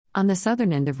On the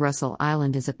southern end of Russell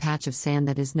Island is a patch of sand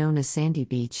that is known as Sandy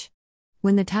Beach.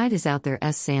 When the tide is out,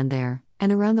 there's sand there, and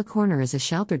around the corner is a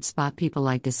sheltered spot people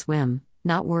like to swim,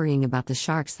 not worrying about the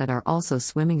sharks that are also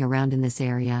swimming around in this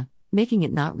area, making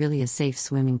it not really a safe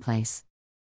swimming place.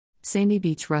 Sandy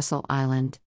Beach, Russell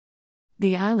Island.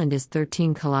 The island is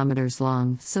 13 kilometers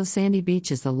long, so Sandy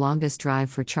Beach is the longest drive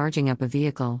for charging up a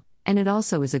vehicle, and it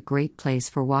also is a great place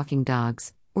for walking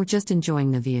dogs, or just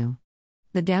enjoying the view.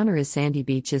 The downer is Sandy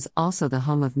Beach is also the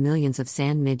home of millions of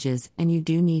sand midges, and you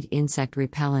do need insect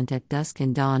repellent at dusk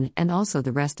and dawn and also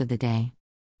the rest of the day.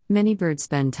 Many birds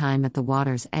spend time at the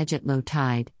water's edge at low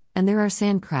tide, and there are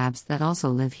sand crabs that also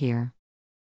live here.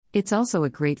 It's also a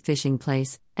great fishing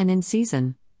place, and in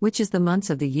season, which is the months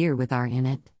of the year with are in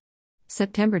it.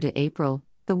 September to April,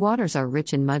 the waters are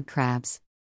rich in mud crabs.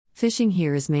 Fishing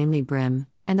here is mainly brim,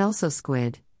 and also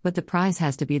squid, but the prize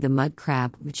has to be the mud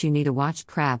crab, which you need a watched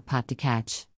crab pot to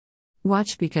catch.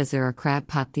 Watch because there are crab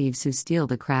pot thieves who steal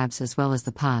the crabs as well as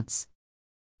the pots.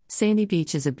 Sandy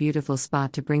Beach is a beautiful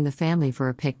spot to bring the family for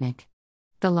a picnic.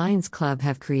 The Lions Club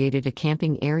have created a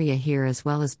camping area here as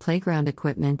well as playground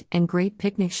equipment and great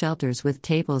picnic shelters with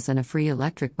tables and a free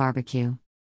electric barbecue.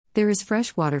 There is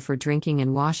fresh water for drinking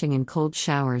and washing and cold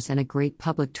showers and a great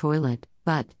public toilet,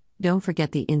 but don't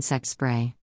forget the insect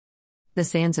spray. The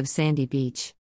sands of Sandy Beach.